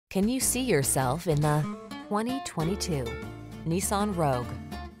Can you see yourself in the 2022 Nissan Rogue?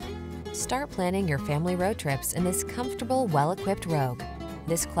 Start planning your family road trips in this comfortable, well-equipped Rogue.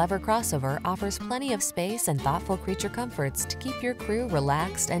 This clever crossover offers plenty of space and thoughtful creature comforts to keep your crew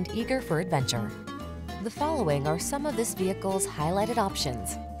relaxed and eager for adventure. The following are some of this vehicle's highlighted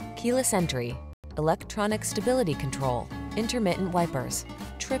options: keyless entry, electronic stability control, intermittent wipers,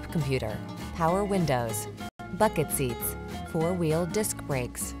 trip computer, power windows, bucket seats, four-wheel disc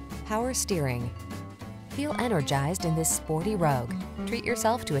brakes, power steering. Feel energized in this sporty Rogue. Treat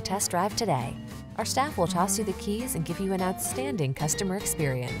yourself to a test drive today. Our staff will toss you the keys and give you an outstanding customer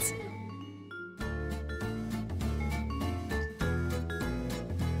experience.